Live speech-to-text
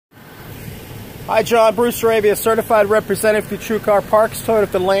Hi John, Bruce Hrabia, certified representative for TrueCar Parks,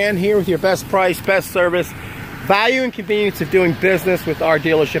 Toyota DeLand, here with your best price, best service, value and convenience of doing business with our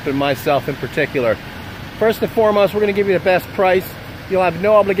dealership and myself in particular. First and foremost, we're going to give you the best price. You'll have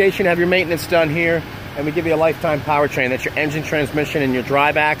no obligation to have your maintenance done here, and we give you a lifetime powertrain. That's your engine, transmission, and your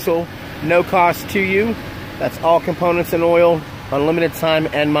drive axle. No cost to you. That's all components and oil, unlimited time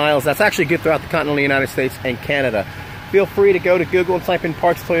and miles. That's actually good throughout the continental United States and Canada. Feel free to go to Google and type in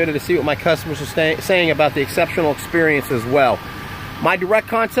Parks Toyota to see what my customers are saying about the exceptional experience as well. My direct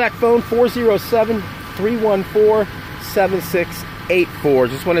contact phone, 407-314-7684.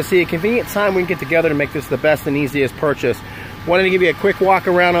 Just want to see a convenient time we can get together to make this the best and easiest purchase. Wanted to give you a quick walk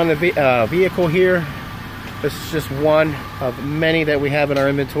around on the vehicle here. This is just one of many that we have in our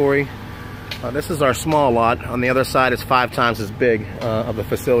inventory. This is our small lot. On the other side is 5 times as big of the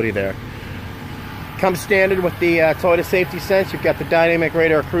facility there. Comes standard with the Toyota Safety Sense. You've got the dynamic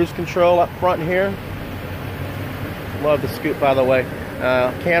radar cruise control up front here. Love the scoop, by the way.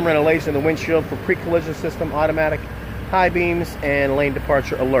 Camera and a laser in the windshield for pre-collision system, automatic high beams, and lane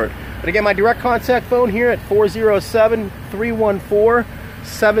departure alert. But again, my direct contact phone here at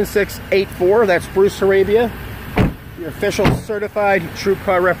 407-314-7684. That's Bruce Hrabia, your official certified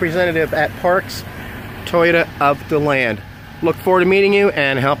TrueCar representative at Parks Toyota of DeLand. Look forward to meeting you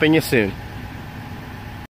and helping you soon.